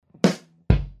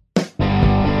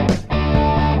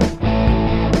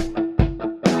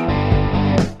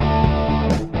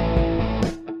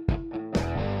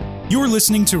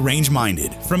listening to Range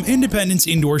Minded from Independence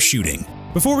Indoor Shooting.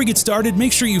 Before we get started,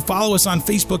 make sure you follow us on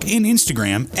Facebook and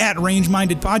Instagram at Range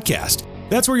Minded Podcast.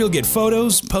 That's where you'll get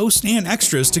photos, posts, and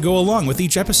extras to go along with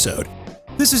each episode.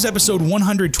 This is episode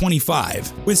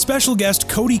 125 with special guest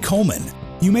Cody Coleman.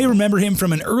 You may remember him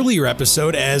from an earlier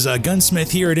episode as a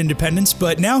gunsmith here at Independence,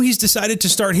 but now he's decided to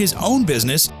start his own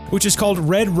business, which is called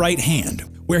Red Right Hand,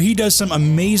 where he does some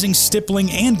amazing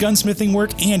stippling and gunsmithing work,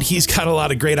 and he's got a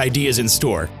lot of great ideas in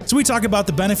store. So we talk about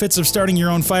the benefits of starting your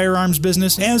own firearms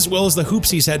business, as well as the hoops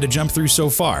he's had to jump through so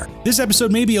far. This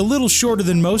episode may be a little shorter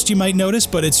than most, you might notice,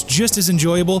 but it's just as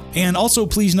enjoyable, and also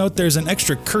please note there's an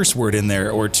extra curse word in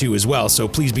there or two as well, so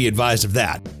please be advised of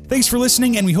that. Thanks for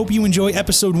listening, and we hope you enjoy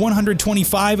episode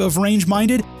 125 of Range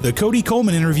Minded, the Cody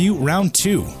Coleman interview, round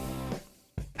 2.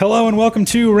 Hello and welcome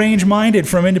to Range Minded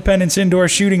from Independence Indoor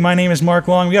Shooting. My name is Mark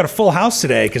Long. We got a full house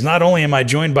today because not only am I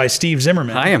joined by Steve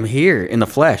Zimmerman. I am here in the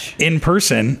flesh. In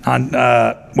person, on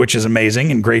which is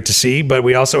amazing and great to see, but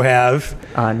we also have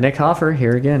Nick Hoffer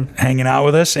here again. Hanging out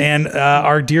with us, and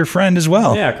our dear friend as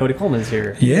well. Yeah, Cody Coleman's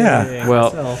here. Yeah.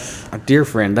 Well, a dear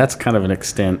friend, that's kind of an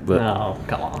extent, but Oh,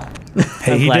 come on.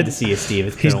 Hey, I'm glad to see you, Steve.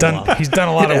 It's He's been a while. done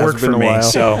a lot It of has work been for a me, while.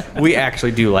 so we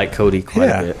actually do like Cody quite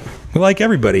a bit. we like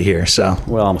everybody here, so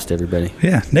Well, almost everybody.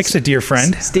 yeah. Nick's a dear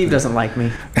friend. Steve doesn't like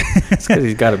me. It's because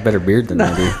he's got a better beard than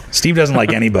I do. Steve doesn't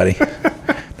like anybody.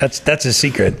 That's his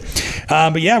secret.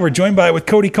 But yeah, we're joined with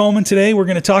Cody Coleman today. We're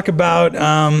going to talk about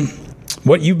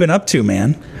what you've been up to,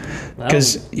 man.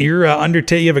 Because you're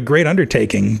you have a great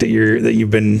undertaking that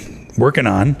you've been working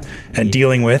on and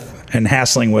dealing with and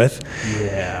hassling with.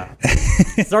 Yeah.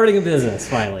 Starting a business,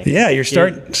 finally. Yeah, you're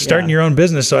starting your own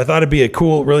business. So I thought it'd be a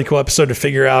really cool episode to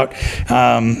figure out,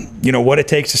 what it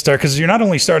takes to start. Because you're not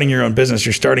only starting your own business,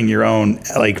 you're starting your own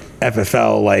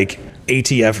FFL,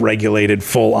 ATF regulated,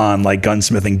 full on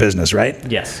gunsmithing business, right?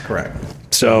 Yes, correct.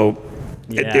 So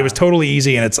it was totally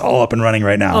easy, and it's all up and running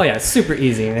right now. Oh, yeah, it's super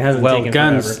easy. And it hasn't taken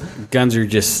forever. Guns are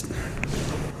just,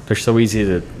 they're so easy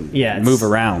to move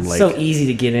around. So easy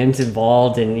to get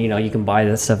involved, and you can buy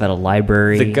this stuff at a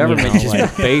library. The government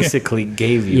just basically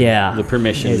gave you the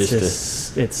permission.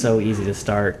 It's so easy to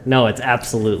start. No, it's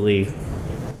absolutely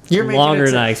You're making longer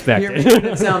than I expected. You're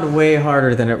making it sound way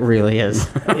harder than it really is.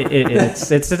 It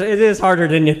is harder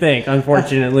than you think,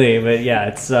 unfortunately. But yeah,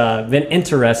 it's been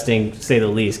interesting, to say the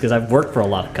least, because I've worked for a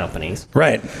lot of companies.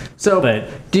 Right. So,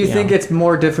 do you think it's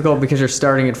more difficult because you're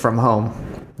starting it from home?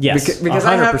 Yes, because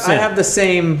 100%. I have the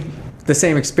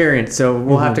same experience, so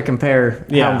we'll have to compare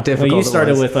how difficult. Well, you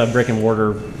started it was. with a brick and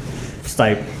mortar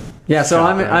type. Yeah, so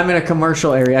I'm in a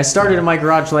commercial area. I started in my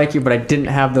garage like you, but I didn't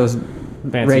have those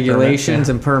Fancy regulations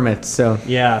and permits. So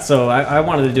so I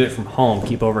wanted to do it from home,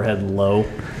 keep overhead low.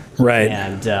 Right.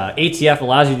 And ATF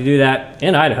allows you to do that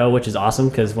in Idaho, which is awesome,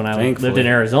 because when I lived in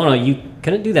Arizona, you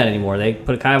couldn't do that anymore. They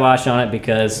put a kibosh on it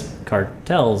because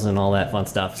cartels and all that fun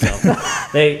stuff. So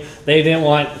they didn't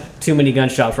want too many gun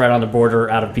shops right on the border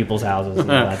out of people's houses and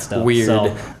all that stuff. Weird. So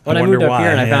when I moved up here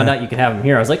and I found out you could have them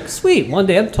here, I was like, sweet, one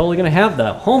day I'm totally going to have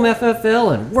the home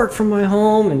FFL and work from my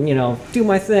home and, do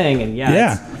my thing.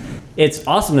 And it's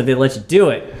awesome that they let you do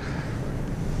it.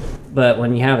 But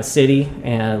when you have a city,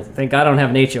 and thank God I don't have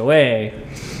an HOA,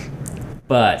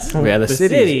 but the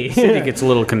city gets a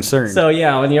little concerned. So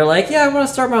when you're like, I want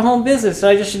to start my home business, so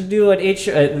I just should do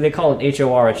they call it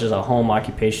HOR, which is a home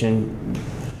occupation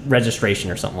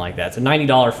registration or something like that. It's a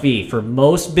 $90 fee for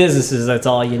most businesses. That's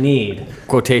all you need.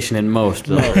 Quotation in most.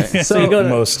 Though, right? So you go to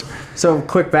most. So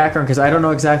quick background, because I don't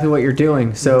know exactly what you're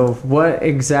doing. So what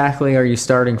exactly are you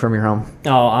starting from your home?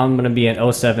 Oh, I'm going to be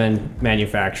an 07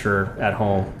 manufacturer at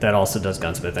home that also does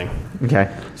gunsmithing.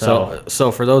 Okay.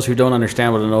 So for those who don't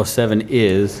understand what an 07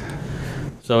 is,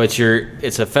 so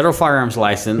it's a federal firearms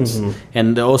license,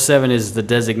 and the 07 is the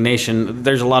designation.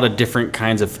 There's a lot of different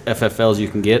kinds of FFLs you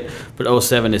can get, but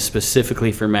 07 is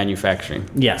specifically for manufacturing.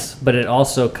 Yes, but it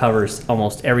also covers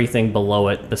almost everything below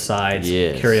it besides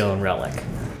curio and relic.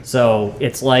 So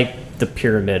it's like the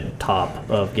pyramid top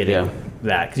of getting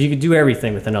that, because you could do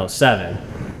everything with an 07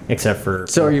 except for.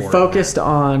 So are you focused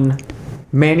on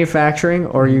manufacturing,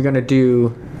 or are you going to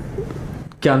do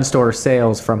gun store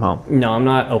sales from home? No, I'm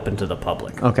not open to the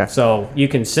public. Okay. So you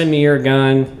can send me your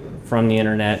gun from the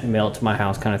internet, mail it to my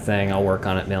house kind of thing. I'll work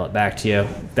on it, mail it back to you.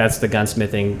 That's the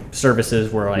gunsmithing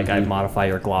services where I modify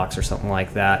your Glocks or something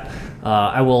like that.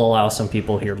 I will allow some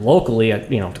people here locally,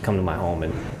 to come to my home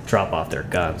and drop off their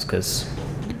guns because,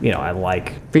 I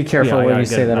like... Be careful when you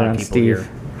say that around Steve. Here.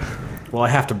 Well, I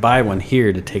have to buy one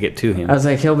here to take it to him. I was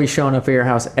like, he'll be showing up at your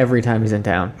house every time he's in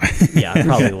town. Yeah, I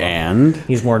probably will. And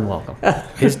He's more than welcome.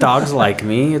 his dogs like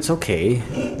me. It's okay.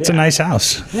 It's a nice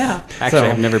house. Yeah. Actually, So-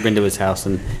 I've never been to his house,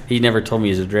 and he never told me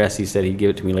his address. He said he'd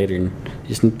give it to me later, and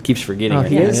just keeps forgetting. Oh, it.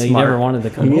 he Yeah, is you smart. never wanted to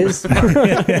come He over. is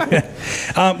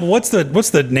smart. What's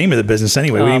the name of the business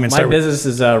anyway? We didn't even My start with- business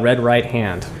is Red Right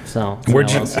Hand. So it's an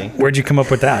LLC. Where'd you come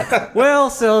up with that? Well,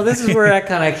 so this is where that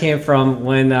kind of came from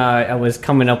when I was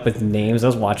coming up with names. I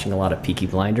was watching a lot of Peaky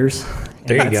Blinders.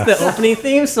 There you That's go. the opening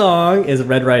theme song is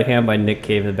Red Right Hand by Nick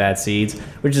Cave and the Bad Seeds,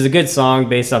 which is a good song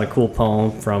based on a cool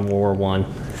poem from World War I.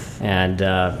 And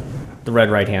the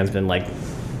Red Right Hand's been like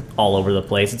all over the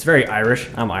place. It's very Irish.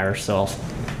 I'm Irish, so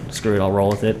screw it, I'll roll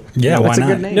with it. Yeah, why What's a not?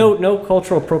 good name? No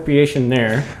cultural appropriation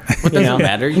there. It doesn't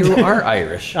matter. You are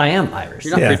Irish. I am Irish.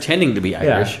 You're not Yeah. pretending to be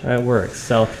Irish. Yeah, it works.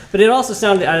 So, but it also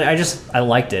sounded. I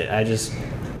liked it. I just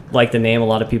liked the name. A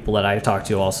lot of people that I talked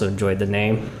to also enjoyed the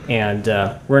name. And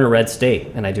we're in a red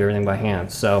state, and I do everything by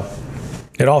hand. So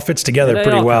It all fits together It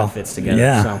pretty all well. kinda fits together,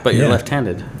 Yeah, so. But you're yeah.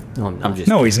 left-handed. no, I'm just.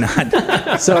 No, he's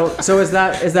not. So is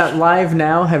that live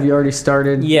now? Have you already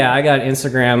started? yeah, I got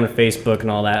Instagram and Facebook and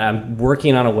all that. I'm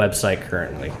working on a website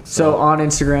currently. So on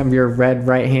Instagram, you're Red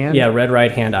Right Hand? Yeah, Red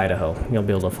Right Hand Idaho. You'll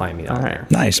be able to find me on All there.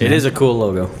 right. Nice. It Man. is a cool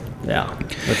logo. Yeah,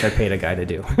 which I paid a guy to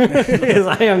do because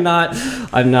I'm not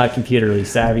computerly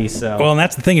savvy. So Well, and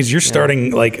that's the thing is you're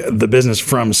starting like the business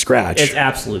from scratch. it's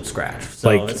absolute scratch. So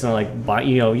Like- it's not like buy.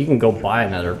 You can go buy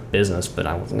another business, but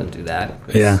I wasn't gonna do that.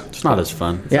 yeah. It's not as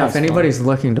fun. Yeah, if Sounds anybody's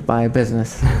looking to buy a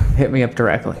business, hit me up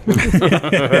directly.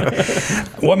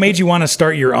 What made you want to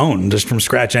start your own just from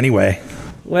scratch anyway?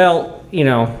 Well,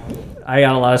 I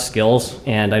got a lot of skills,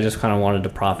 and I just kind of wanted to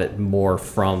profit more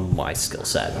from my skill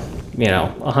set.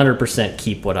 100%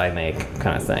 keep what I make,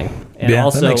 kind of thing. And Yeah, that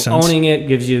also makes sense. owning it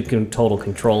gives you total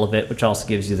control of it, which also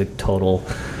gives you the total.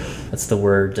 That's the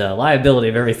word liability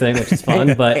of everything, which is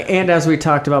fun. But And as we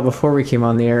talked about before we came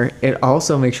on the air, it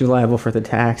also makes you liable for the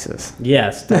taxes.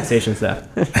 yes, taxation theft.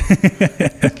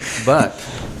 But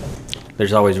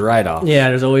there's always write-offs. Yeah,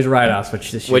 there's always write-offs,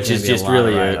 which Which gonna is be just lot of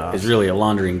really write-offs. a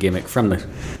laundering gimmick from the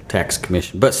tax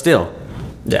commission. But still,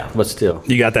 Yeah.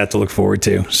 You got that to look forward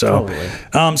to. So,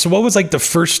 Totally. so what was like the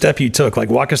first step you took? Like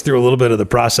walk us through a little bit of the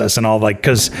process and all, like,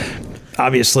 because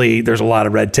obviously there's a lot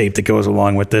of red tape that goes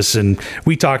along with this. And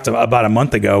we talked about a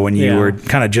month ago when you Yeah. were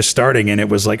kind of just starting and it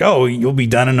was like, oh, you'll be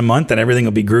done in a month and everything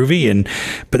will be groovy.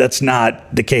 But that's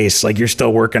not the case. Like you're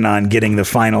still working on getting the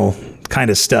final kind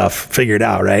of stuff figured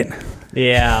out, right?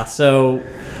 Yeah, so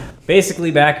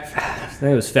basically back, I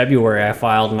think it was February, I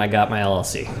filed and I got my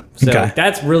LLC. So Okay.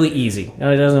 that's really easy.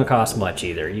 And it doesn't cost much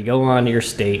either. You go on to your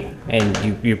state and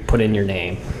you put in your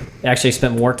name. I actually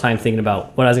spent more time thinking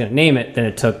about what I was going to name it than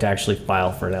it took to actually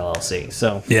file for an LLC.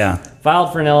 So Yeah.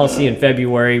 filed for an LLC in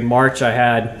February. March, I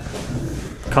had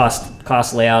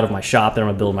cost layout of my shop that I'm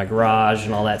gonna build my garage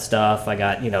and all that stuff. I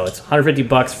got, it's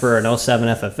 $150 for an 07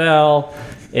 FFL.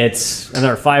 It's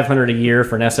another $500 a year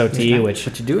for an SOT, which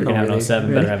What you doing you're gonna have over an there?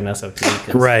 07, better have an SOT.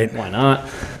 'Cause Right. Why not?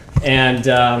 And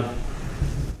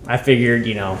I figured,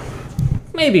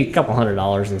 maybe a couple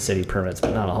 $100 in city permits,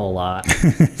 but not a whole lot.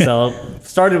 So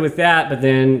started with that, but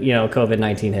then,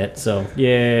 COVID-19 hit. So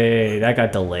yay, that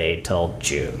got delayed till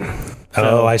June.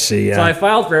 Oh, I see. Yeah. So I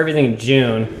filed for everything in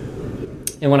June.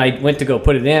 And when I went to go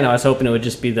put it in, I was hoping it would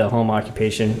just be the home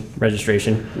occupation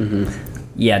registration. Mm-hmm.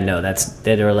 Yeah, no,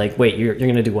 they were like, wait, you're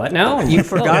going to do what now? I'm You like,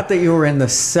 forgot that you were in the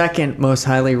second most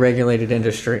highly regulated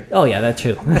industry. Oh yeah, that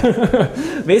too.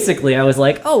 Basically, I was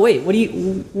like, oh wait, what do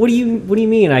you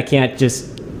mean I can't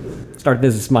just start a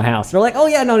business in my house? They're like, oh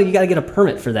yeah, no, you got to get a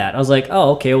permit for that. I was like,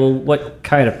 oh okay, well what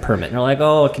kind of permit? And they're like,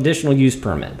 oh, a conditional use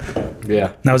permit.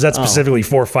 Yeah. Now, is that specifically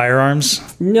for firearms?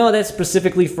 No, that's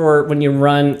specifically for when you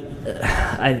run.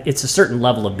 It's a certain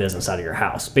level of business out of your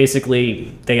house.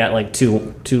 Basically, they got like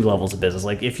two levels of business.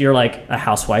 Like if you're like a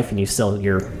housewife and you sell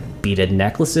your beaded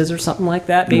necklaces or something like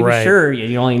that, maybe Right. sure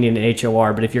you only need an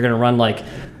HOR. But if you're going to run like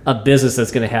a business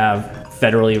that's going to have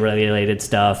federally regulated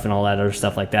stuff and all that other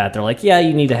stuff like that, they're like, yeah,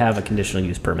 you need to have a conditional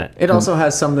use permit. It also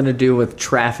has something to do with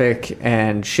traffic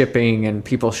and shipping and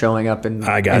people showing up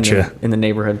I gotcha. in the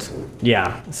neighborhoods.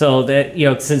 Yeah. So that,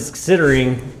 since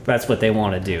considering that's what they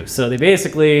want to do. So they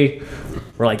basically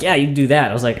were like, yeah, you can do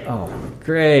that. I was like, oh,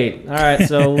 great. All right.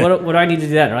 So what do I need to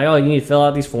do that? They're like, oh, you need to fill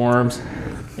out these forms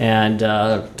and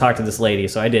talk to this lady.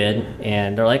 So I did.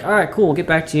 And they're like, all right, cool. We'll get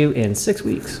back to you in 6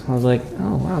 weeks. I was like,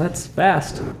 oh, wow, that's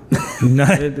fast.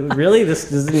 Really?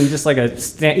 This isn't just like a,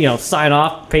 sign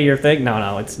off, pay your thing?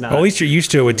 No, it's not. Well, at least you're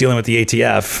used to it with dealing with the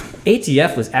ATF.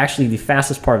 ATF was actually the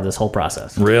fastest part of this whole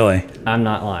process. Really? I'm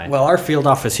not lying. Well, our field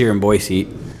office here in Boise,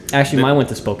 Actually, mine went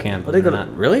to Spokane. They go to,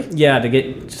 really? Yeah,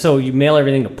 so you mail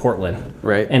everything to Portland,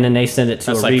 Right. And then they send it to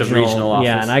That's a like the regional, regional office.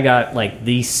 Yeah, and I got like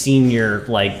the senior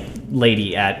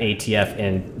lady at ATF,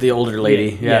 and The older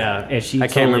lady. Yeah. and she. I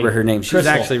can't remember her name. She was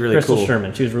actually really Crystal cool.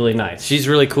 Sherman. She was really nice. She's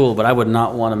really cool, but I would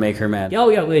not want to make her mad. Oh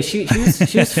yeah, she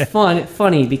was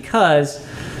funny because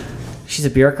she's a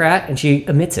bureaucrat and she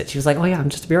admits it. She was like, "Oh yeah, I'm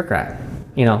just a bureaucrat."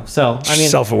 So I mean,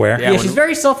 self-aware. Yeah, she's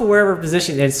very self-aware of her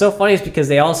position. And it's so funny is because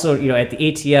they also, at the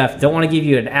ATF, don't want to give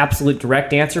you an absolute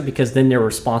direct answer because then they're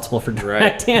responsible for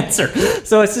direct answer.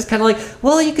 So it's just kind of like,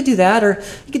 well, you could do that, or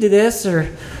you could do this, or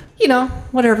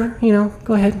whatever.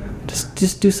 Go ahead,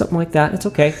 just do something like that. It's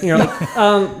okay.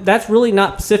 That's really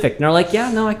not specific. And they're like,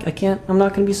 yeah, no, I can't. I'm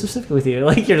not going to be specific with you.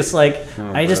 Like you're just like,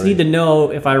 I just need to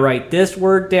know if I write this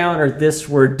word down or this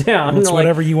word down. It's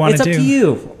whatever you want to do. It's up to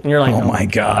you. And you're like, Oh my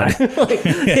God.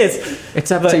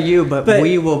 It's up to you, but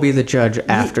we will be the judge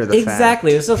after the fact.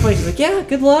 Exactly. It was so funny. She's like, yeah,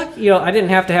 good luck. I didn't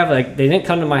have to have they didn't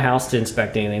come to my house to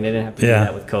inspect anything. They didn't have to do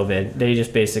that with COVID. They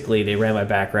just they ran my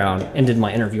background and did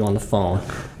my interview on the phone.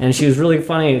 And she was really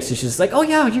funny. So she's like, oh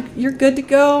yeah, you're good to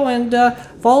go, and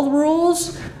follow the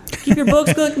rules. Keep your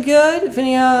books looking good.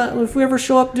 If we ever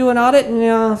show up to do an audit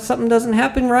and something doesn't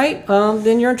happen right,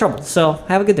 then you're in trouble. So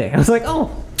have a good day. I was like, oh,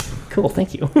 cool,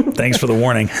 thank you. Thanks for the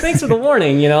warning. Thanks for the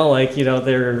warning.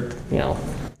 They're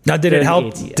Now, did it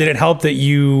help? Did it help that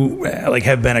you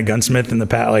have been a gunsmith in the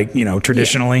past,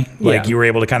 traditionally? Yeah. You were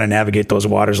able to kind of navigate those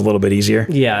waters a little bit easier?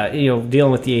 Yeah,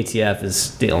 dealing with the ATF is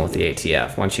dealing with the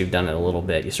ATF. Once you've done it a little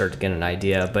bit, you start to get an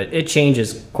idea. But it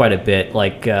changes quite a bit.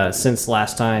 Since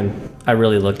last time I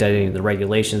really looked at any of the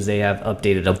regulations, they have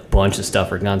updated a bunch of stuff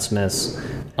for gunsmiths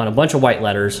on a bunch of white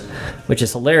letters, which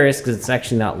is hilarious because it's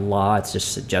actually not law. It's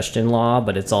just suggestion law,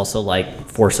 but it's also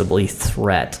forcibly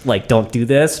threat. Don't do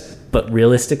this. But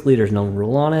realistically, there's no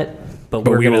rule on it. But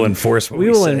we will enforce what we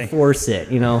say. We will enforce it,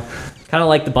 Kind of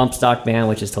like the bump stock ban,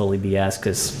 which is totally BS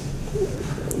because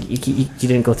you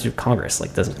didn't go through Congress.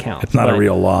 Doesn't count. It's not a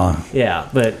real law. Yeah,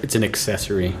 but It's an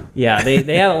accessory. yeah,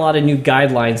 they have a lot of new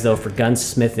guidelines, though, for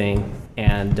gunsmithing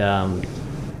and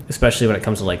especially when it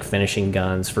comes to finishing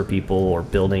guns for people or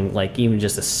building, even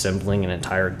just assembling an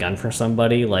entire gun for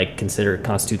somebody, consider it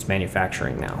constitutes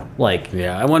manufacturing now.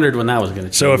 Yeah, I wondered when that was going to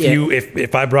change. So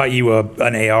if I brought you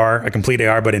an AR, a complete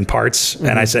AR, but in parts,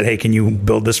 and I said, hey, can you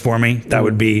build this for me? That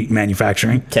would be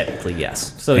manufacturing? Technically,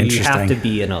 yes. So you have to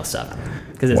be an 07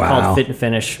 because it's called fit and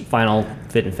finish, final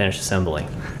fit and finish assembly.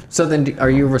 So then are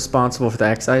you responsible for the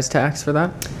excise tax for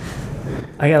that?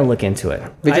 I gotta look into it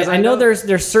because I know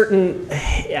there's certain.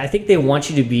 I think they want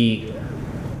you to be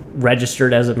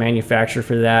registered as a manufacturer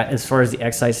for that. As far as the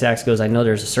excise tax goes, I know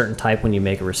there's a certain type when you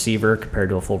make a receiver compared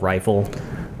to a full rifle.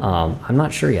 I'm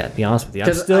not sure yet. To be honest with you,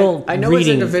 I'm still I know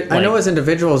reading. I know as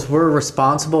individuals we're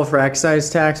responsible for excise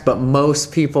tax, but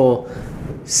most people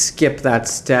skip that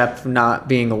step, not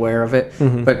being aware of it.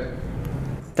 But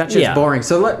that's just boring.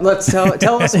 So let's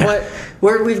tell us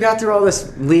where we've got through all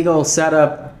this legal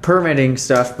setup, permitting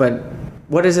stuff, but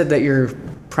what is it that you're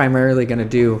primarily going to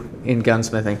do in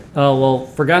gunsmithing? Oh, well,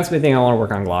 for gunsmithing, I want to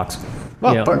work on Glocks.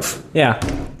 Yeah,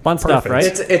 fun stuff, right?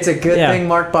 It's a good thing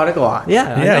Mark bought a Glock.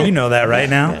 Yeah, you know that right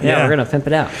now. Yeah, we're gonna pimp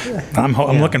it out.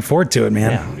 I'm looking forward to it,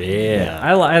 man. Yeah.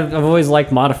 I've always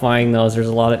liked modifying those. There's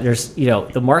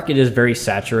the market is very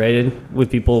saturated with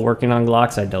people working on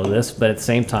Glocks. I know this, but at the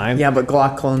same time, Yeah, but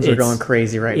Glock clones are going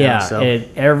crazy right now. So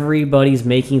everybody's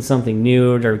making something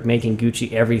new. They're making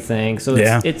Gucci everything. So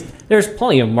it's there's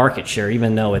plenty of market share,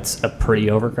 even though it's a pretty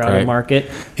overcrowded market.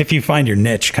 If you find your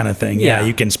niche kind of thing,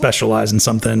 you can specialize in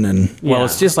something. And Well,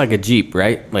 it's just like a Jeep,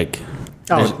 right?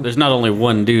 There's not only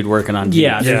one dude working on Jeeps.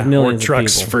 Yeah, there's or millions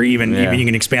trucks of people. for even you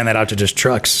can expand that out to just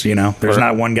trucks. There's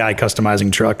not one guy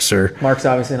customizing trucks or Mark's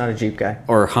obviously not a Jeep guy.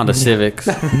 Or Honda Civics.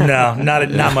 no,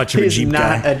 not much of a Jeep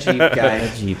guy. He's not a Jeep guy.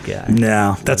 A Jeep guy.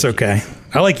 No, that's okay.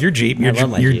 I like your Jeep. Your love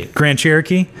my your Jeep. Grand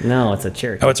Cherokee. No, it's a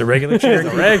Cherokee. Oh, it's a regular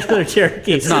Cherokee. Regular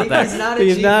Cherokee. It's not that. He's not a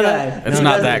He's Jeep not a- guy. It's He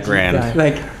not doesn't that Jeep grand.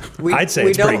 guy. I'd say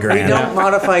it's pretty grand. We don't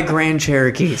modify Grand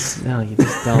Cherokees. No, you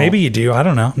just don't. Maybe you do. I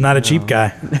don't know. I'm not a Jeep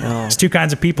guy. There's two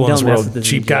kinds of people in this Don't mess world: with the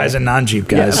Jeep VJ. guys and non-Jeep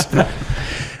guys.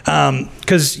 And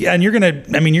you're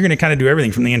gonna kind of do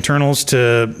everything from the internals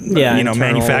to internals.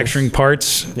 manufacturing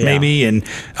parts maybe, and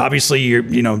obviously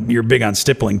you're big on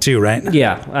stippling too, right?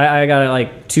 Yeah, I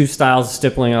got two styles of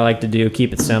stippling I like to do.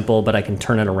 Keep it simple, but I can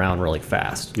turn it around really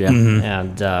fast. Yeah.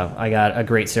 And I got a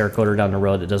great Cerakoter down the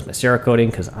road that does my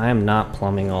Cerakoting because I'm not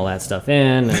plumbing all that stuff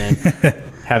in and then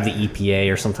have the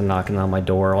EPA or something knocking on my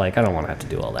door. I don't want to have to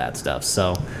do all that stuff.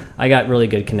 So I got really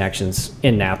good connections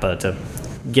in Napa to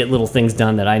get little things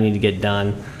done that I need to get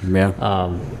done.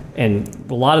 Yeah. And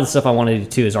a lot of the stuff I want to do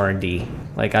too is R&D.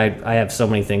 Like I have so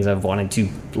many things I've wanted to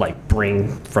like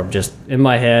bring from just in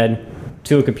my head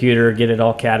to a computer, get it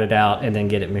all CAD'd out, and then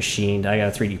get it machined. I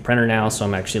got a 3D printer now, so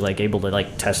I'm actually like able to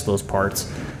like test those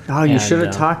parts. Oh, you should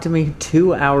have talked to me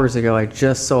 2 hours ago. I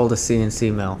just sold a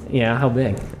CNC mill. Yeah, how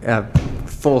big?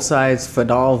 Full-size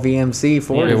Fadal VMC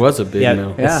 40. It was a big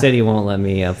mill. The city won't let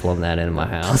me plumb that into my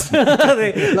house.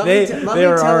 they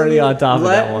were already on top of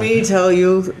that one. Let me tell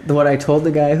you what I told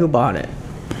the guy who bought it.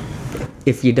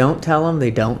 If you don't tell them,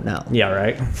 they don't know. Yeah,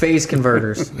 right. Phase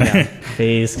converters. Yeah,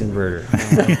 phase converter.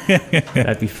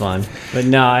 That'd be fun. But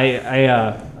no,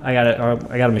 I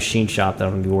got a machine shop that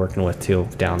I'm gonna be working with too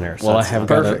down there. So Well,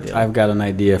 I've got an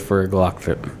idea for a Glock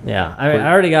fit. yeah, I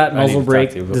already got I need to muzzle talk brake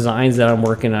to you about- designs that I'm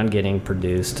working on getting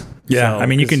produced. Yeah, So, I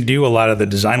mean, you can do a lot of the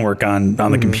design work on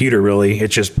the computer. Really,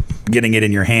 it's just getting it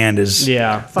in your hand is.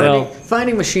 Yeah,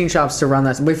 Finding machine shops to run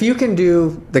that. But if you can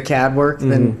do the CAD work,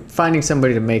 then finding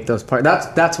somebody to make those parts.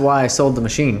 That's why I sold the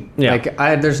machine. Yeah.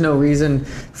 Like there's no reason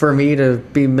for me to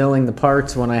be milling the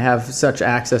parts when I have such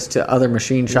access to other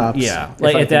machine shops. yeah. if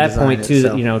Like I at can that design point it, too,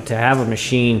 so. you know, to have a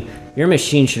machine, your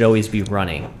machine should always be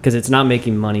running because it's not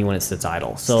making money when it sits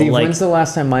idle. So Steve, like, when's the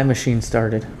last time my machine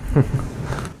started?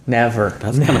 Never.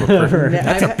 That's kind of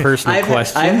a personal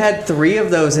question. I've had 3 of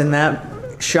those in that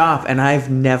shop, and I've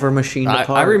never machined a part.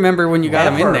 I remember when you got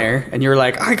them Ever. in there, and you were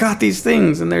like, "I got these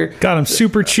things," and they're Got them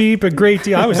super cheap, a great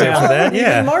deal. I was there for that. Even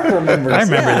Yeah, Mark remembers. I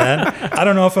remember that. I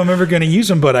don't know if I'm ever going to use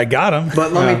them, but I got them.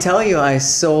 But let me tell you, I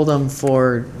sold them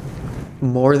for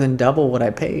more than double what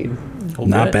I paid.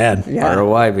 Not bad. Yeah.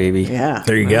 ROI, baby. Yeah.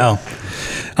 There you go.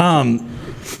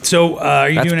 So, are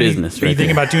you That's doing business are you right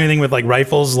thinking there. about doing anything with like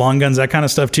rifles, long guns, that kind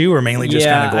of stuff too, or mainly just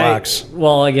kind of Glocks?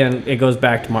 Well, again, it goes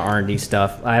back to my R&D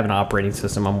stuff. I have an operating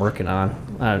system I'm working on.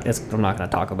 I'm not going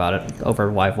to talk about it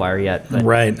over LiveWire yet, but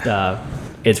Right.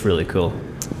 It's really cool.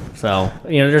 So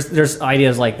you know, there's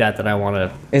ideas like that I want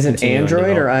to. Is it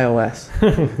Android or iOS?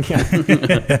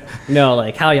 No,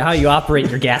 like how you operate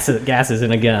your gases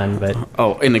in a gun, but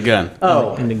Oh, in the gun.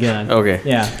 Oh. in the gun. Okay.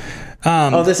 Yeah.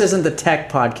 Oh, this isn't the tech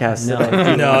podcast. No. that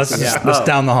I do. No, it's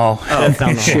down the hall. That's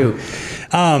down the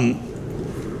hall.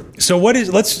 Shoot. So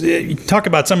let's talk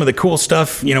about some of the cool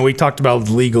stuff. You know, we talked about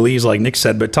legalese like Nick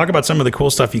said, but talk about some of the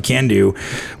cool stuff you can do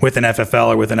with an FFL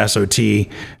or with an SOT.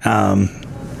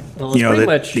 Well, You know, pretty that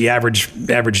much, the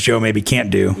average Joe maybe can't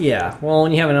do. yeah. Well,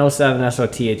 when you have an 07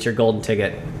 SOT, it's your golden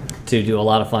ticket to do a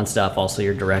lot of fun stuff. Also,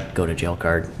 your direct go to jail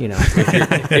card. You know,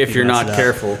 If you're not mess it up.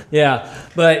 careful. Yeah,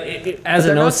 but as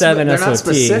They're an not 07 they're SOT, not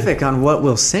specific on what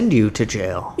will send you to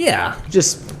jail. yeah.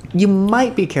 Just you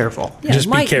might be careful. Yeah,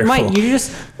 Just be careful. you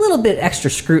just a little bit extra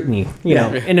scrutiny, you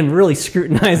know, in a really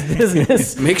scrutinized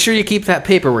business. Make sure you keep that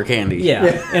paperwork handy.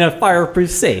 Yeah, in a fireproof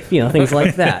safe, you know, things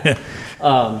like that.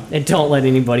 And don't let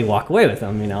anybody walk away with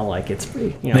them, you know, like it's,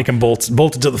 you know. Make them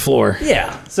bolted to the floor.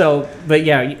 Yeah. So, but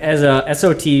yeah, as a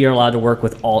SOT, you're allowed to work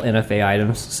with all NFA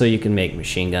items, so you can make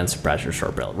machine guns, suppressors,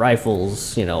 short-barreled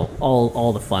rifles, you know,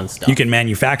 all the fun stuff. You can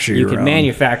manufacture You your can own.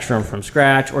 manufacture them from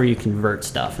scratch, or you convert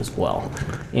stuff as well.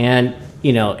 And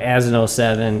you know, as an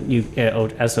 07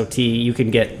 SOT, you can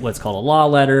get what's called a law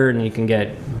letter, and you can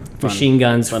get machine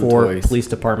guns fun for toys. police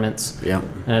departments. Yeah.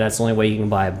 And that's the only way you can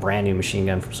buy a brand new machine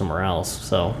gun from somewhere else.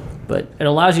 So, but it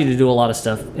allows you to do a lot of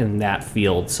stuff in that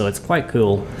field, so it's quite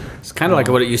cool. It's kind of like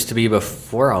what it used to be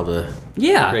before all the.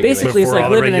 Yeah, Regulation. basically, it's Before like all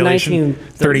the living in regulation,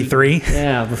 1933. 33.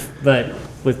 Yeah, but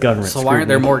with government. So why aren't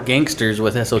there scrutiny. more gangsters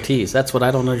with SOTs? That's what I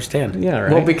don't understand. Yeah,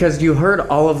 right. Well, because you heard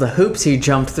all of the hoops he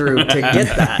jumped through to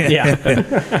get that. yeah.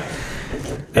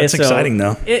 That's So, exciting,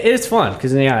 though. It's fun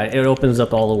because it opens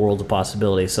up all the worlds of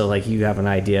possibilities. So like you have an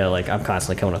idea, like I'm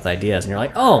constantly coming with ideas, and you're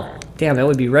like, oh, damn, that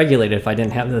would be regulated if I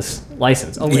didn't have this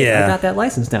license. Oh, wait, Yeah. I got that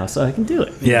license now, so I can do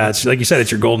it. Yeah, it's like you said,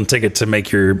 it's your golden ticket to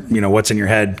make your, what's in your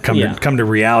head come Yeah. to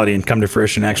reality and come to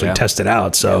fruition and actually Yeah. test it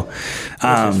out. So,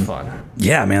 Which is fun.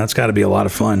 yeah, man, that's got to be a lot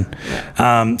of fun.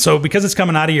 So because it's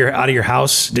coming out of your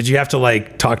house, did you have to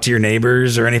like talk to your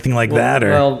neighbors or anything like that? Or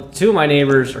Well, 2 of my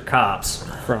neighbors are cops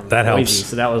from That helps. Boise,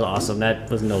 so that was awesome. That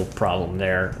was no problem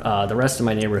there. The rest of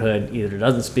my neighborhood either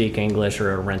doesn't speak English or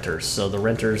are renters. So the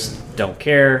renters don't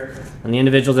care, and the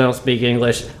individuals that don't speak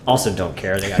English also don't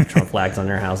care. They got Trump flags on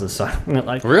their houses. So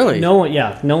like, Really? no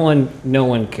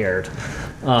one cared.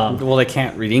 Well, they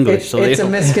can't read English, so they It's a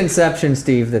don't. misconception,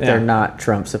 Steve, that they're Yeah. not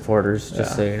Trump supporters,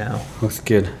 just so you know. That's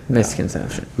good.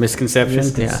 Misconception. Misconception?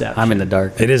 Misconception. I'm in the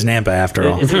dark. it is Nampa after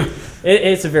all.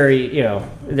 It's a very, you know,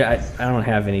 I don't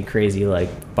have any crazy like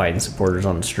Biden supporters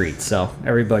on the street, so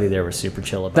everybody there was super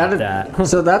chill about that.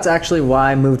 So that's actually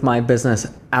why I moved my business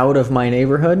out of my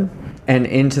neighborhood and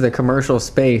into the commercial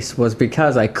space was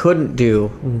because I couldn't do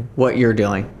what you're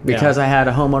doing, because I had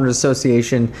a homeowners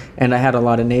association and I had a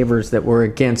lot of neighbors that were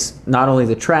against not only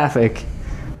the traffic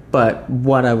but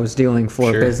what I was doing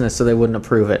for business, so they wouldn't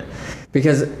approve it.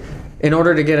 Because in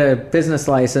order to get a business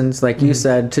license, like you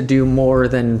said, to do more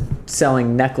than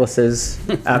selling necklaces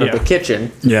out of the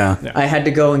kitchen, I had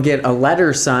to go and get a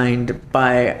letter signed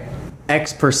by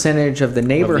X percentage of the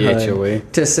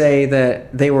neighborhood to say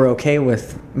that they were okay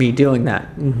with me doing that.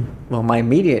 Well, my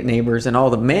immediate neighbors and all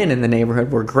the men in the neighborhood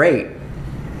were great,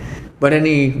 but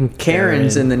any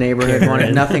Karens in the neighborhood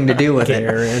wanted nothing to do with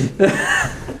it.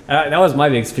 That was my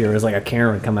biggest fear, was like a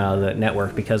Karen would come out of the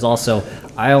network, because also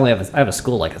I have a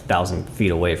school like 1,000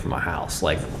 feet away from my house,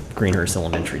 like Greenhurst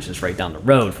Elementary, just right down the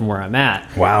road from where I'm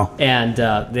at. Wow. And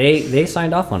they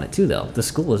signed off on it too, though. The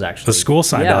school is actually. The school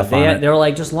signed off on it. They were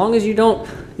like, just long as you don't,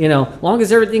 long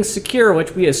as everything's secure,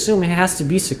 which we assume it has to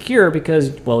be secure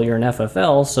because, well, you're an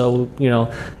FFL, so,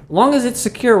 long as it's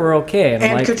secure, we're okay. And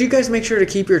like, could you guys make sure to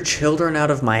keep your children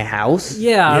out of my house?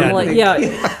 Yeah, I'm like,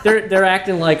 they're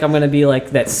acting like I'm gonna be like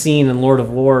that scene in Lord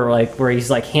of War, like where he's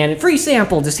like handing free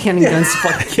sample, just handing guns to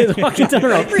fucking kids walking down the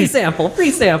road, free sample.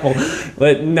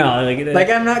 But no, like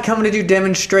I'm not coming to do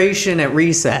demonstration at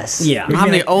recess. Yeah,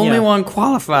 I'm the only one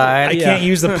qualified. I can't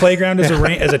use the playground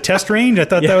as a test range. I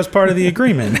thought that was part of the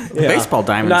agreement. Baseball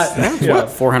diamonds.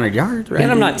 That's 400 yards, right? And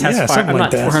I'm not test firing. I'm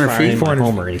not test 400 firing feet, my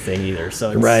home or anything either.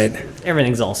 So it's, right.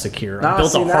 Everything's all secure. I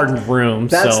built a hardened room.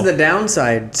 That's the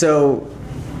downside. So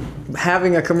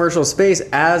having a commercial space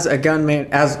as a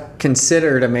as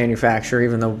considered a manufacturer,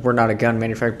 even though we're not a gun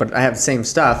manufacturer, but I have the same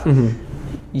stuff,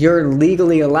 you're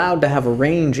legally allowed to have a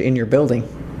range in your building.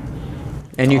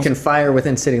 And you can fire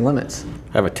within city limits.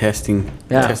 Have a testing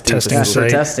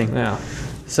site. Testing. Yeah.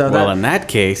 So in that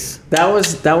case, that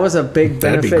was a big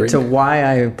benefit to why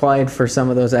I applied for some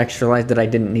of those extra lights that I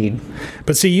didn't need.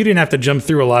 But see, you didn't have to jump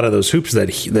through a lot of those hoops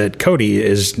that Cody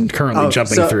is currently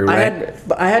jumping through, right?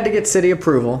 I had to get city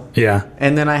approval. Yeah.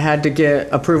 And then I had to get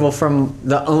approval from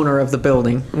the owner of the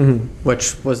building,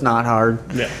 which was not hard.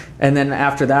 Yeah. And then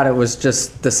after that, it was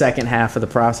just the second half of the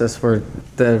process where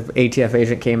the ATF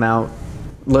agent came out,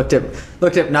 looked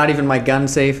at not even my gun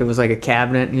safe. It was like a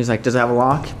cabinet. He was like, "Does it have a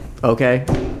lock?" Okay.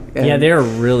 And they're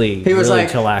really. He was really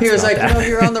like, if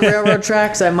you're on the railroad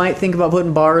tracks, I might think about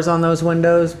putting bars on those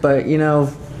windows, but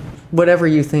whatever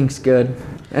you think's good.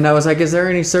 And I was like, is there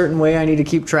any certain way I need to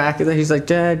keep track of that? He's like,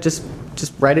 just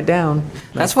write it down.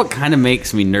 That's what kind of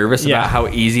makes me nervous about how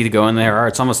easy to go in there are.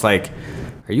 It's almost like,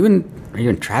 are you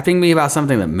entrapping me about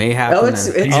something that may happen?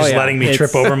 You're just letting me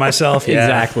trip over myself.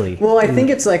 Exactly. Well, I think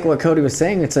it's like what Cody was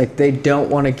saying. It's like they don't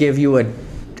want to give you a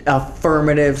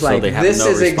affirmative, so like this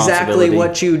is exactly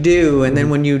what you do, and then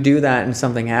when you do that and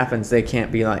something happens, they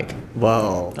can't be like,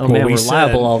 whoa, man, we're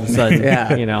liable all of a sudden.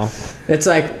 It's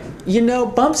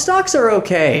like, bump stocks are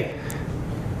okay.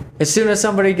 As soon as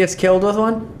somebody gets killed with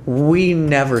one, we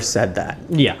never said that.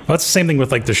 Yeah. Well, that's the same thing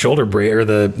with like the shoulder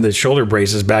the shoulder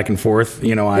braces back and forth,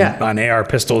 on AR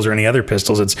pistols or any other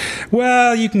pistols. It's,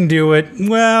 well, you can do it.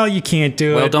 Well, you can't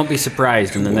do it. Well, don't be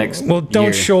surprised in the next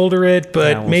don't shoulder it,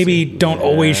 but maybe don't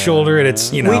always shoulder it.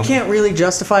 It's, We can't really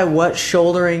justify what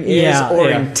shouldering is or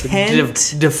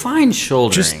intent. Define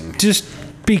shouldering. Just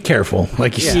be careful,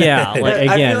 like you said. Yeah, like, again,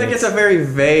 I feel like it's a very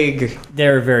vague.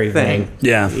 They're very vague.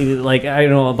 Yeah. Like, I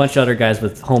know a bunch of other guys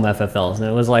with home FFLs, and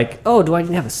it was like, oh, do I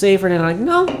have a safe? And they're like,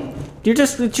 no.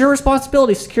 It's your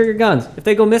responsibility to secure your guns. If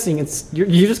they go missing, you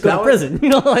just go to prison.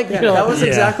 That was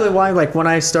exactly why. Like when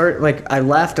I I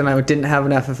left and I didn't have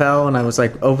an FFL, and I was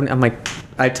like I'm like,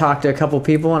 I talked to a couple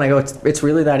people, and I go, it's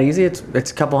really that easy. It's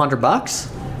a couple $100.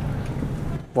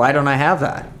 Why don't I have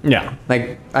that? Yeah.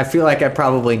 Like, I feel like I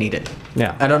probably need it.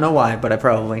 Yeah. I don't know why, but I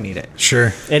probably need it.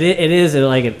 Sure. It is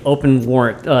like an open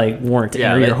warrant to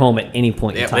enter your home at any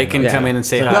point in time. They can come in and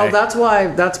say hi. Well,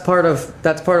 that's part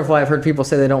of why I've heard people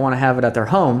say they don't want to have it at their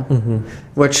home,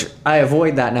 which I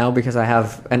avoid that now because I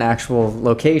have an actual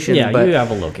location. Yeah, you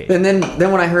have a location. And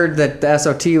then when I heard that the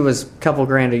SOT was a couple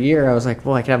 $grand a year, I was like,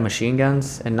 well, I could have machine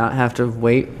guns and not have to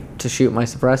wait to shoot my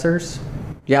suppressors.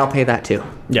 Yeah, I'll pay that too.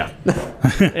 Yeah.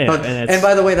 And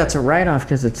by the way, that's a write-off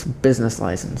because it's business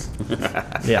license.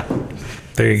 Yeah.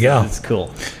 There you go. It's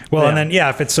cool. Well, and then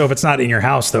if it's not in your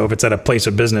house though, if it's at a place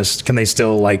of business, can they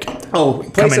still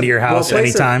come into your house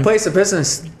anytime? Place of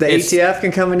business. The ATF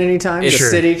can come in anytime. The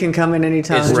city can come in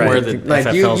anytime. It's where the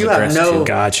FFL's you have no.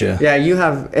 Gotcha. Yeah, you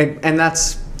have, and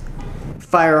that's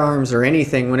firearms or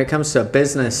anything. When it comes to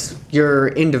business, your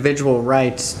individual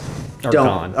rights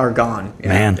are gone. Yeah.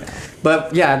 Man.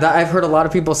 But yeah, I've heard a lot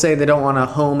of people say they don't want a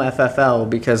home FFL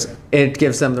because it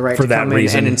gives them the right For to that come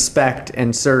reason. in and inspect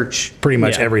and search. Pretty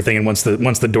much everything, and once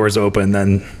the doors open,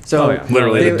 then So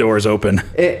literally they- the doors open.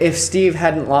 If Steve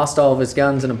hadn't lost all of his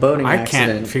guns in a boating I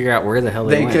accident, can't figure out where the hell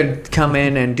they they went. could come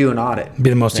in and do an audit. Be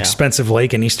the most expensive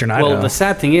lake in eastern Idaho. Well, the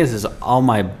sad thing is all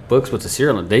my books with the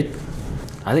serial,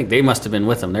 I think they must have been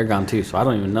with them. They're gone too, so I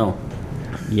don't even know.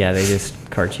 Yeah, they just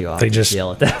cart you off. They and just-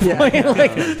 yell at that point.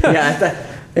 Like, Yeah.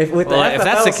 If Well, if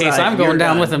that's the case, I'm going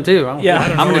down with them too. I'm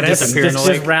know going what to disappear in the just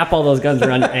lake. wrap all those guns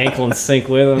around your ankle and sink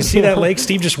with them. See that lake?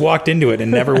 Steve just walked into it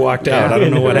and never walked out. I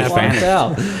don't know what happened.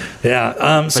 Yeah.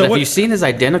 But So have what? you seen his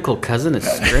identical cousin?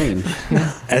 It's strange.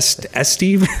 S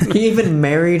Steve? He even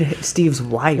married Steve's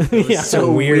wife. It was Yeah. so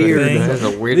A weird weird. thing. That's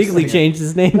a weird Legally thing. changed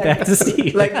his name back to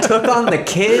Steve. Like took on the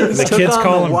kids. The took kids on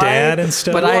call the him wife, Dad and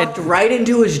stuff. But I walked right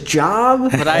into his job.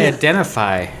 But I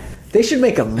identify. They should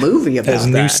make a movie about as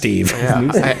that. new Steve.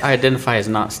 I identify as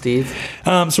not Steve.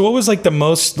 So what was like the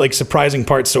most like surprising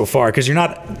part so far? Because you're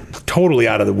not totally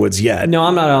out of the woods yet. No,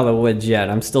 I'm not out of the woods yet.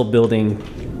 I'm still building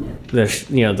the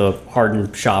the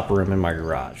hardened shop room in my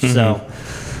garage. So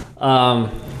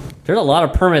there's a lot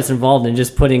of permits involved in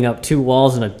just putting up 2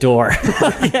 walls and a door.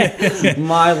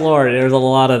 My lord, there's a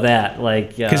lot of that.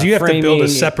 Like Because you have to build a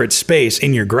separate space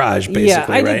in your garage, basically, Yeah,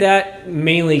 I right? did that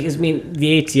mainly because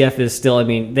the ATF is still.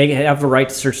 They have the right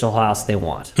to search the whole house they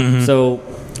want. Mm-hmm. So,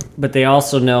 but they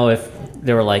also know if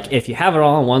they were like, if you have it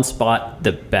all in one spot,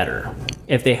 the better.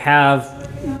 If they have,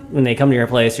 when they come to your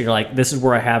place, you're like, this is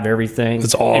where I have everything.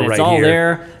 It's all and right it's all here.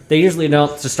 there. They usually don't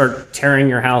just start tearing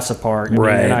your house apart. I mean,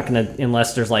 Right. they're not gonna,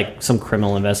 unless there's like some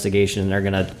criminal investigation. They're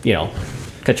gonna,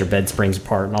 cut your bed springs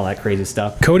apart and all that crazy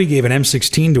stuff. Cody gave an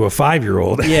M16 to a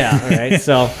 5-year-old. Yeah, all right.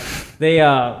 So they,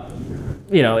 I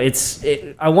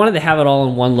wanted to have it all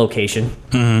in one location.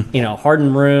 Mm-hmm.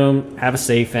 Hardened room, have a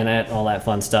safe in it, all that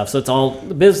fun stuff. So it's all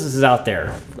the business is out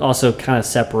there. Also, kind of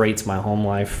separates my home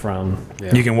life from.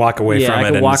 You can walk away from I it.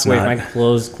 can and walk it's away. not- I can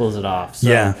close it off. So,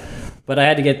 Yeah. But I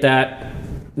had to get that.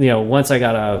 Once I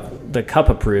got the cup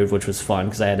approved, which was fun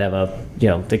because I had to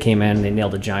have they came in and they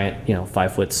nailed a giant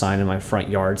 5-foot sign in my front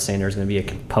yard saying there was going to be a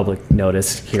public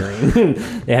notice hearing.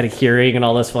 They had a hearing and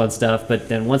all this fun stuff. But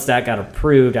then once that got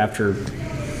approved, after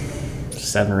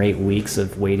 7 or 8 weeks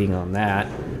of waiting on that,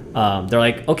 they're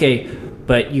like, okay,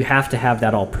 but you have to have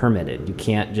that all permitted. You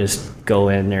can't just go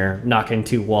in there, knock in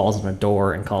 2 walls and a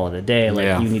door and call it a day.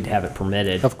 Like you need to have it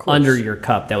permitted under your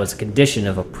cup. That was a condition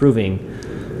of approving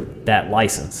that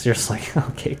license. You're just like,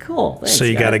 okay, cool. Thanks, So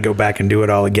you guys. got to go back and do it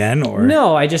all again, or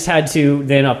No, I just had to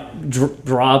then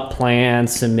draw up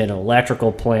plans, submit an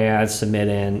electrical plan, submit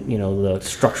in, the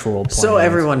structural plans. So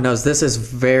everyone knows this is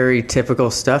very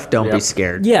typical stuff. Don't be Yep.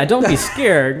 scared. Yeah, don't be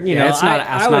scared. it's not-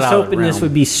 I it's was not out of hoping the this realm.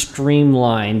 would be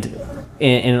streamlined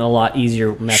in a lot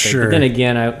easier method. Sure. But then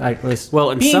again, I was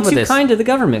Well, and being some of too this- kind to the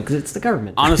government because it's the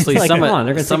government. Honestly, Like, some come on,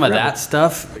 they're gonna of take forever. that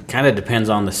stuff kind of depends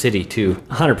on the city too.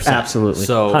 100%. Absolutely.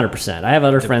 So 100%. I have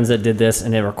other friends that did this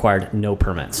and it required no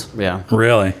permits. yeah.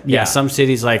 really? Yeah, some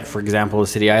cities, like for example, the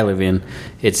city I live in,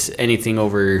 it's anything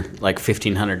over like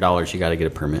 $1,500. You got to get a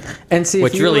permit, And see, if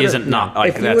which you really would've- isn't not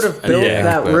like if you that's would have built yeah,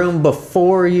 that but- room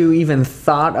before you even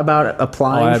thought about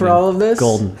applying I'd for been all of this,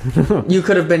 golden. you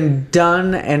could have been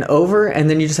done and over, and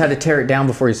then you just had to tear it down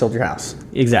before you sold your house.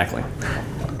 Exactly.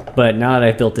 But now that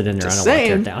I've built it in there, Just I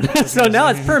don't want to tear it down. So now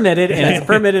it's permitted, and it's a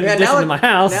permitted addition to my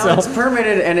house. Now So it's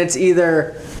permitted, and it's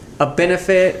either a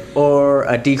benefit or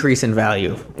a decrease in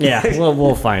value. yeah,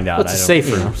 we'll find out. it's a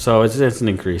safe room, so it's an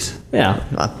increase. Yeah.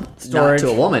 Not Storage. to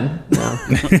a woman. No.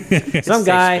 Some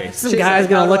guy's She's like, gonna "How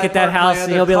do look I at that park my house and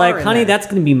other he'll be car like, in "Honey, there?" that's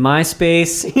gonna be my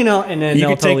space," and then You they'll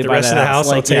could take totally the buy rest of the house.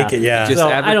 I'll Like, take it. Yeah. Just So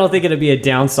adver- I don't think it'd be a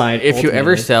downside. If you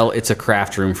ever ultimately. sell, it's a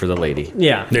craft room for the lady.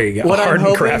 yeah, There you go. What I'm Hardened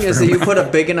hoping craft is room. that you put a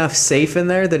big enough safe in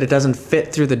there that it doesn't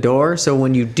fit through the door. So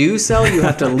when you do sell, you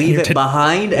have to leave it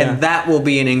behind, and that will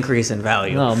be an increase in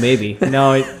value. Oh, maybe.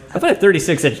 No, I put a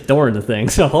 36-inch door in the thing,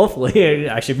 so hopefully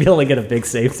I should be able to get a big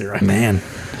safe through it. Man,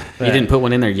 You didn't put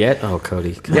one in there yet? Oh,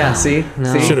 Cody. come Yeah, on. see?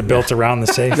 should have built around the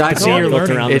safe. I But see, told you're you.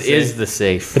 learning. Around It the is safe. the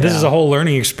safe. But this is a whole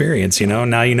learning experience,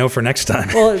 Now you know for next time.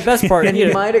 Well, the best part, And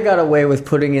you might have got away with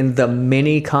putting in the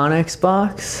mini Connex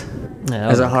box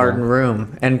as a hardened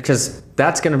room. And because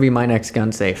that's going to be my next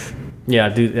gun safe. Yeah,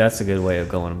 dude, that's a good way of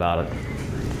going about it.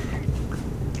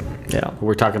 Yeah.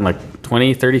 We're talking like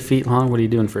 20, 30 feet long. What are you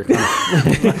doing for a con?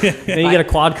 Then you get a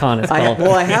quad con, it's called.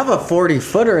 I have a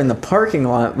 40-footer in the parking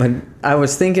lot, but I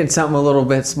was thinking something a little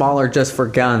bit smaller just for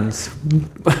guns.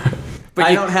 But I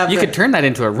you, don't have you the- could turn that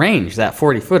into a range, that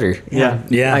 40-footer. Yeah.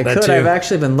 Yeah, I that could. too. I've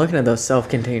actually been looking at those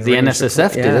self-contained. The range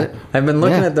NSSF did yeah. it. I've been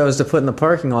looking Yeah. at those to put in the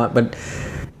parking lot, but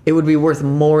it would be worth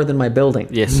more than my building.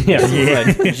 Yes. Yeah,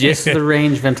 you would. Just the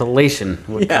range ventilation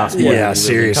would cost more. Yeah, than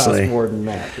seriously. Costs more than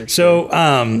that. for sure. So,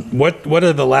 what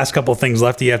are the last couple things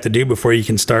left you have to do before you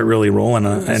can start really rolling?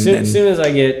 As soon as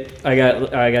I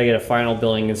gotta get a final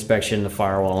building inspection, the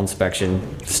firewall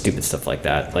inspection, stupid stuff like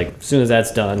that. Like as soon as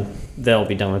that's done, they'll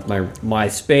be done with my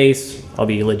space. I'll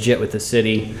be legit with the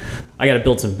city. I gotta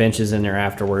build some benches in there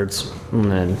afterwards,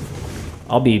 and then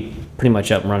I'll be pretty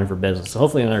much up and running for business. So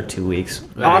hopefully in another 2 weeks.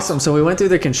 Awesome. So we went through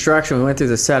the construction, we went through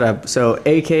the setup. So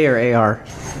AK or AR?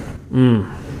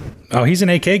 Oh, he's an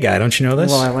AK guy. Don't you know this?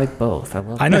 Well, I like both.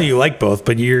 I know you like both,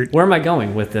 but you're... Where am I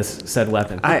going with this said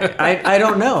weapon? I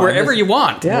don't know. Wherever you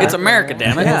want. Yeah. It's America,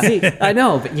 damn it. Yeah. See, I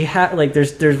know, but you have like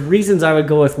there's reasons I would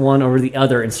go with one over the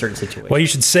other in certain situations. Well, you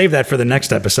should save that for the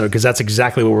next episode because that's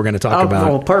exactly what we're going to talk about.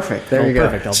 Well, perfect. There you go.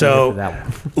 Perfect. I'll So be here for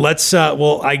that one. let's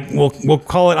we'll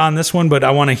call it on this one, but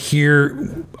I want to hear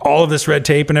all of this red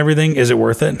tape and everything. Is it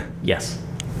worth it? Yes,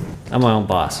 I'm my own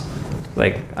boss.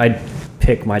 Like I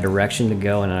pick my direction to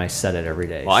go, and I set it every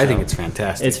day. Well, I So think it's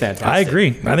fantastic. it's fantastic. I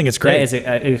agree. I think it's great. It's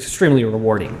extremely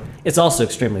rewarding. It's also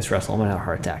extremely stressful. I'm gonna have a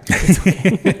heart attack.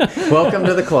 Welcome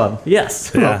to the club.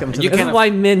 Yes. Welcome to You the This can't is why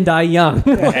men die young.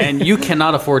 And you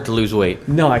cannot afford to lose weight.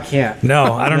 No, I can't.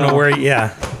 No, I don't know where.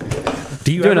 Yeah.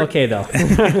 Do you Doing ever- okay though.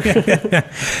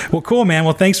 Well, cool, man.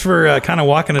 Well, thanks for kind of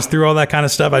walking us through all that kind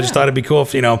of stuff. I just thought it'd be cool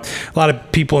if, a lot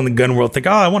of people in the gun world think,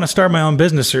 oh, I want to start my own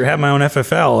business or have my own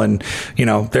FFL. And,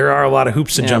 there are a lot of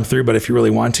hoops to jump through, but if you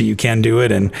really want to, you can do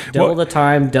it. And Double the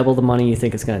time, double the money you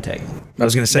think it's going to take. I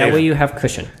was going to say, That way you have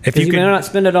cushion. If Because you you may could- not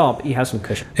spend it all, but you have some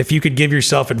cushion. if you could give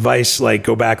yourself advice, like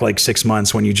go back like 6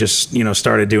 months when you just,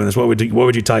 started doing this, what would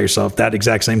you tell yourself? That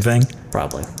exact same thing?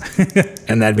 Probably.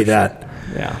 And that'd be that.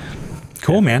 Yeah.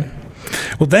 Cool, man.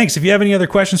 Well, thanks. If you have any other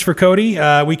questions for Cody,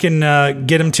 we can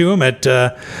get them to him at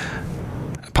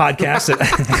podcast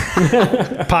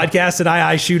at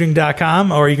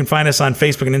iishooting.com, or you can find us on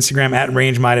Facebook and Instagram at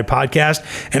Range Minded Podcast.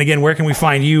 And again, where can we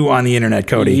find you on the internet,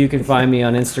 Cody? You can find me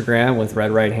on Instagram with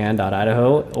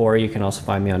redrighthand.idaho, or you can also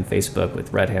find me on Facebook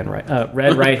with Red Right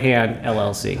Hand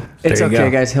LLC. It's There you okay,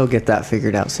 go. guys. He'll get that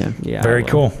figured out soon. Yeah. Very I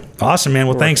will. cool. Awesome, man.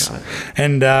 Well, thanks. on it.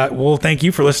 And we'll thank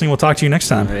you for listening. We'll talk to you next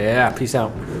time. Yeah, peace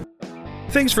out.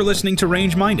 Thanks for listening to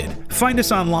Range Minded. Find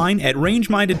us online at Range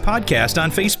Minded Podcast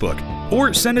on Facebook,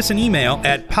 or send us an email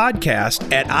at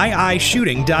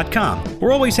podcast@iishooting.com.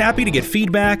 We're always happy to get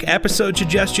feedback, episode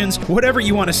suggestions, whatever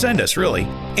you want to send us, really.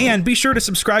 And be sure to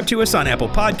subscribe to us on Apple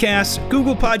Podcasts,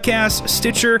 Google Podcasts,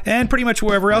 Stitcher, and pretty much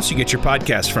wherever else you get your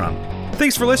podcasts from.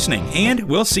 Thanks for listening, and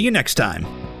we'll see you next time.